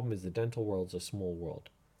 But the problem is the dental world's a small world.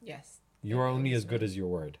 Yes. You're only as good as your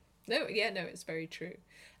word. No, it's very true.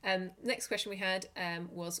 Next question we had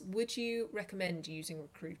was, would you recommend using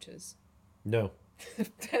recruiters? No.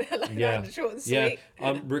 Short and sweet.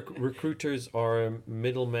 Recruiters are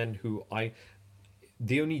middlemen who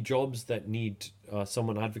the only jobs that need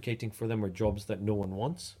someone advocating for them are jobs that no one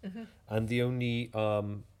wants. And the only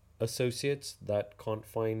associates that can't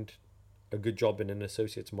find a good job in an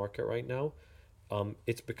associate's market right now,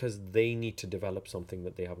 it's because they need to develop something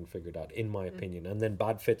that they haven't figured out, in my opinion. And then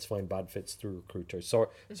bad fits find bad fits through recruiters.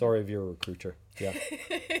 Sorry if you're a recruiter. Yeah.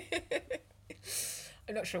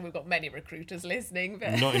 I'm not sure we've got many recruiters listening,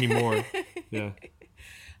 but not anymore. Yeah.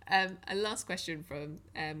 A last question from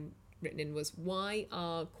written in was, why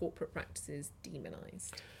are corporate practices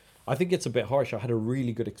demonized? I think it's a bit harsh. I had a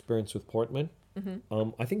really good experience with Portman.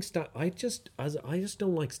 I think I just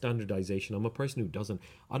don't like standardization. I'm a person who doesn't.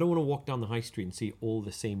 I don't want to walk down the high street and see all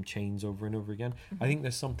the same chains over and over again. I think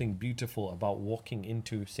there's something beautiful about walking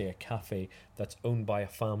into, say, a cafe that's owned by a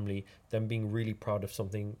family, them being really proud of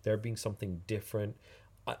something, there being something different.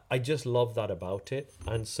 I just love that about it.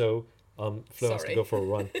 And so Flo has to go for a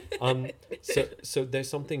run. So there's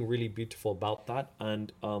something really beautiful about that,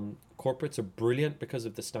 and corporates are brilliant because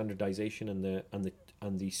of the standardization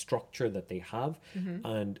and the structure that they have,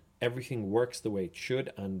 and everything works the way it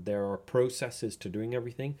should, and there are processes to doing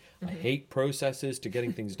everything. I hate processes to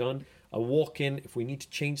getting things done. I walk in, if we need to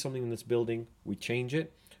change something in this building, we change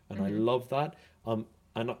it, and I love that.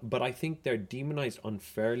 But I think they're demonized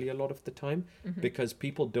unfairly a lot of the time, because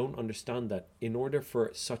people don't understand that in order for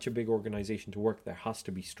such a big organization to work, there has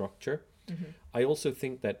to be structure. I also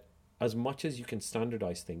think that as much as you can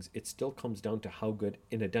standardize things, it still comes down to how good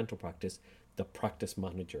in a dental practice the practice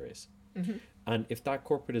manager is. And if that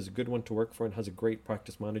corporate is a good one to work for and has a great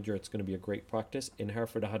practice manager, it's going to be a great practice. In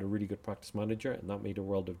Hereford, I had a really good practice manager, and that made a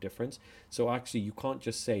world of difference. So actually, you can't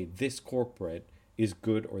just say this corporate is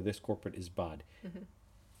good or this corporate is bad.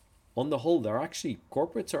 On the whole,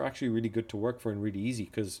 corporates are actually really good to work for and really easy,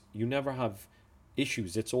 because you never have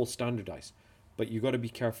issues. It's all standardized. But you got to be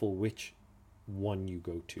careful which one you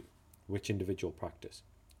go to, which individual practice.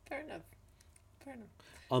 Fair enough.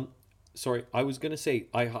 Sorry, I was going to say,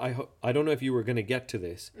 I don't know if you were going to get to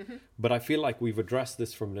this, but I feel like we've addressed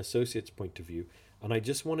this from an associate's point of view. And I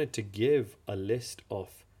just wanted to give a list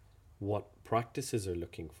of what practices are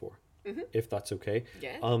looking for. If that's okay.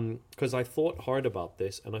 Yeah. Because I thought hard about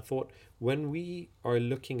this, and I thought, when we are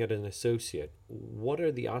looking at an associate, what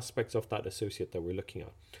are the aspects of that associate that we're looking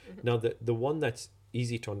at? Now, the one that's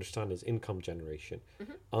easy to understand is income generation.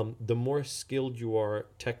 The more skilled you are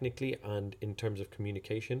technically and in terms of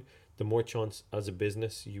communication, the more chance as a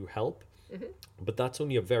business you help. But that's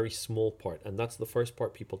only a very small part, and that's the first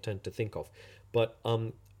part people tend to think of. But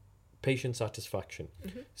patient satisfaction.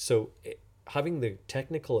 So having the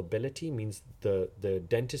technical ability means the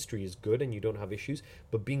dentistry is good and you don't have issues,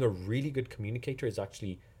 but being a really good communicator is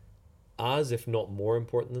actually as, if not more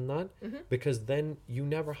important than that, because then you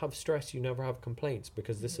never have stress, you never have complaints,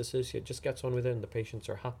 because this associate just gets on with it and the patients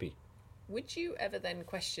are happy. Would you ever then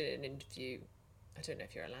question in an interview, I don't know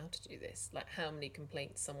if you're allowed to do this, like how many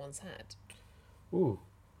complaints someone's had?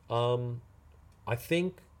 I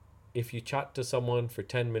think if you chat to someone for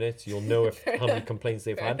 10 minutes, you'll know how many complaints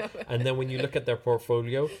they've had. And then when you look at their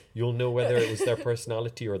portfolio, you'll know whether it was their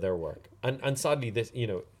personality or their work. And sadly, this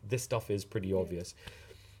stuff is pretty obvious.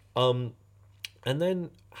 And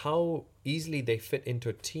then how easily they fit into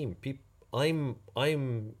a team.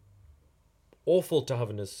 I'm awful to have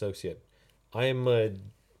an associate. I am a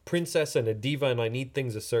princess and a diva, and I need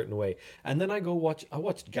things a certain way. And then I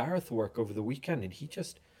watched Gareth work over the weekend, and he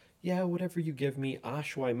just... yeah, whatever you give me.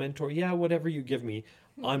 Ash, why mentor? Yeah, whatever you give me.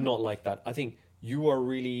 I'm not like that. I think you are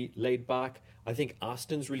really laid back. I think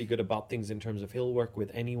Aston's really good about things in terms of he'll work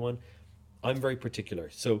with anyone. I'm very particular.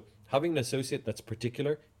 So having an associate that's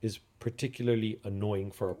particular is particularly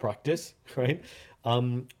annoying for a practice, right?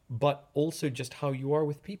 But also just how you are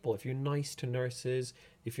with people. If you're nice to nurses,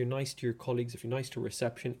 if you're nice to your colleagues, if you're nice to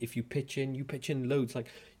reception, if you pitch in loads. Like,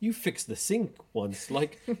 you fixed the sink once.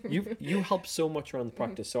 Like, you help so much around the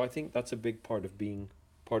practice. So I think that's a big part of being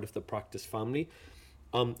part of the practice family.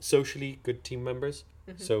 Socially, good team members.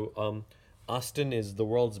 So Aston is the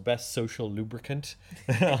world's best social lubricant.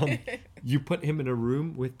 You put him in a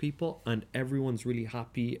room with people and everyone's really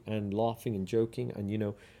happy and laughing and joking. And,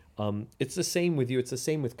 it's the same with you. It's the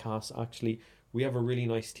same with Cass. Actually, we have a really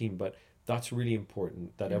nice team, but that's really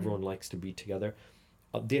important that everyone likes to be together.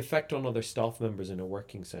 The effect on other staff members in a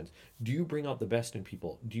working sense. Do you bring out the best in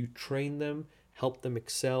people? Do you train them, help them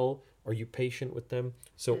excel? Are you patient with them?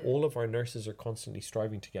 So all of our nurses are constantly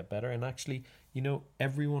striving to get better. And actually,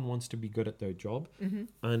 everyone wants to be good at their job.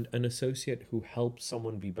 And an associate who helps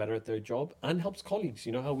someone be better at their job and helps colleagues,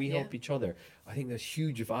 how we help each other. I think there's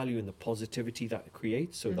huge value in the positivity that it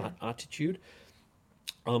creates. So that attitude.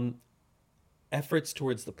 Efforts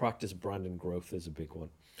towards the practice brand and growth is a big one.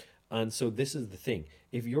 And so this is the thing.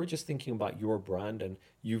 If you're just thinking about your brand and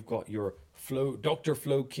you've got your Dr.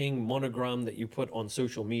 Flo King monogram that you put on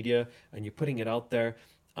social media and you're putting it out there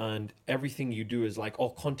and everything you do is like, oh,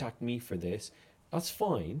 contact me for this, that's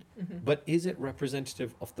fine. But is it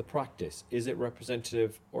representative of the practice? Is it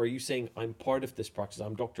representative, or are you saying I'm part of this practice?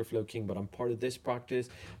 I'm Dr. Flo King, but I'm part of this practice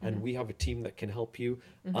and we have a team that can help you.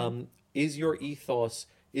 Is your ethos,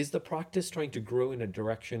 is the practice trying to grow in a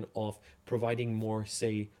direction of providing more,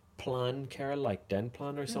 say, plan care like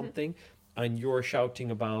Denplan or something, and you're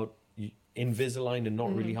shouting about Invisalign and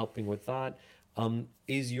not really helping with that?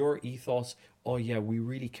 Is your ethos, oh yeah, we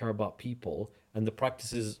really care about people, and the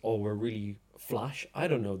practice is, oh, we're really flash? I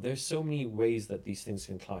don't know. There's so many ways that these things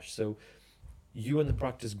can clash. So you and the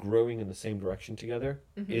practice growing in the same direction together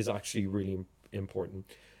is actually really important.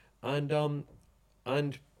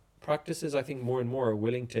 And practices, I think, more and more are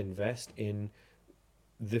willing to invest in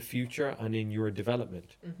the future and in your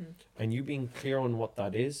development, and you being clear on what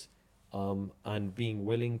that is, and being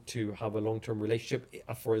willing to have a long-term relationship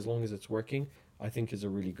for as long as it's working, I think is a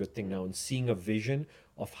really good thing now, and seeing a vision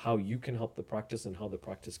of how you can help the practice and how the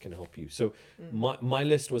practice can help you. So my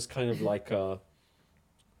list was kind of like a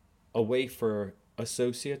way for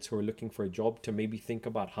associates who are looking for a job to maybe think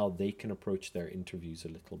about how they can approach their interviews a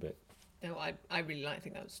little bit. No, I really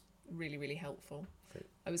think that was really, really helpful. Great.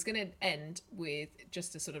 I was going to end with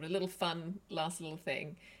just a sort of a little fun last little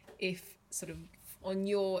thing. If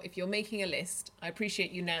you're making a list, I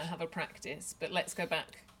appreciate you now have a practice, but let's go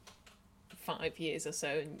back 5 years or so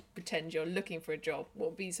and pretend you're looking for a job.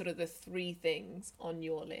 What would be sort of the 3 things on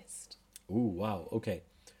your list? Ooh, wow. Okay.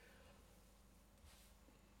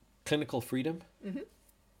 Clinical freedom.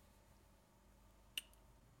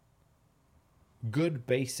 Good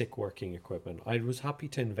basic working equipment. I was happy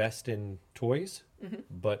to invest in toys,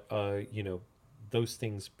 but those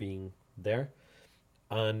things being there,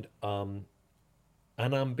 and an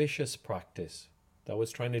ambitious practice that was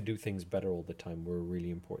trying to do things better all the time were really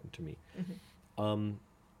important to me.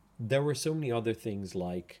 There were so many other things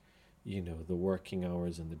like, the working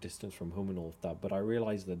hours and the distance from home and all of that, but I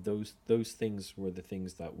realized that those things were the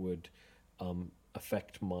things that would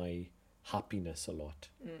affect my happiness a lot.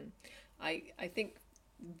 I think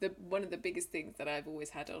one of the biggest things that I've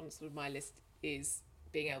always had on sort of my list is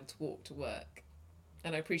being able to walk to work.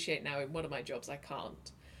 And I appreciate now in one of my jobs I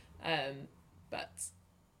can't. But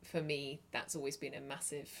for me, that's always been a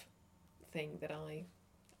massive thing that I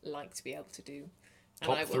like to be able to do.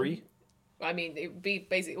 And Top 3? I mean, it would be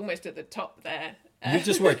basically almost at the top there. You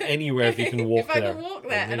just work anywhere if you can walk there. If I can walk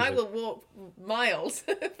there, amazing. and I will walk miles.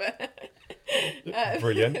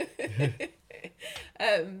 Brilliant.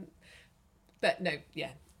 But no,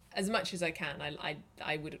 yeah, as much as I can,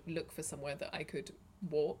 I would look for somewhere that I could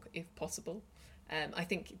walk if possible. I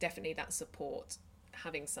think definitely that support,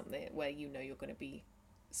 having something where you're going to be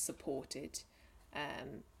supported,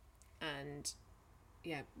 and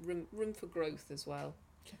yeah, room for growth as well.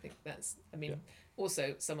 I think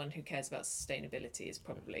also someone who cares about sustainability is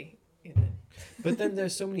probably, But then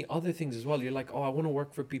there's so many other things as well. You're like, oh, I want to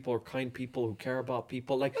work for people or kind people who care about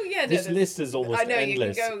people. Like, this list is almost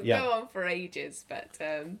endless. I know you can go on for ages, but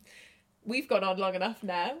we've gone on long enough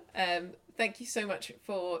now. Thank you so much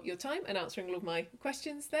for your time and answering all of my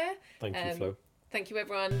questions there. Thank you, Flo. Thank you,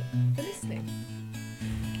 everyone, for listening.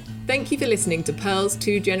 Thank you for listening to Pearl's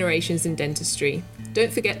 2 Generations in Dentistry.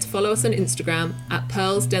 Don't forget to follow us on Instagram at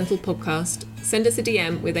Pearl's Dental Podcast. Send us a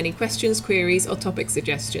DM with any questions, queries, or topic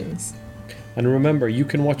suggestions. And remember, you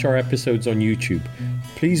can watch our episodes on YouTube.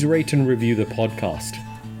 Please rate and review the podcast.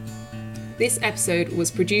 This episode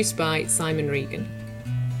was produced by Simon Regan.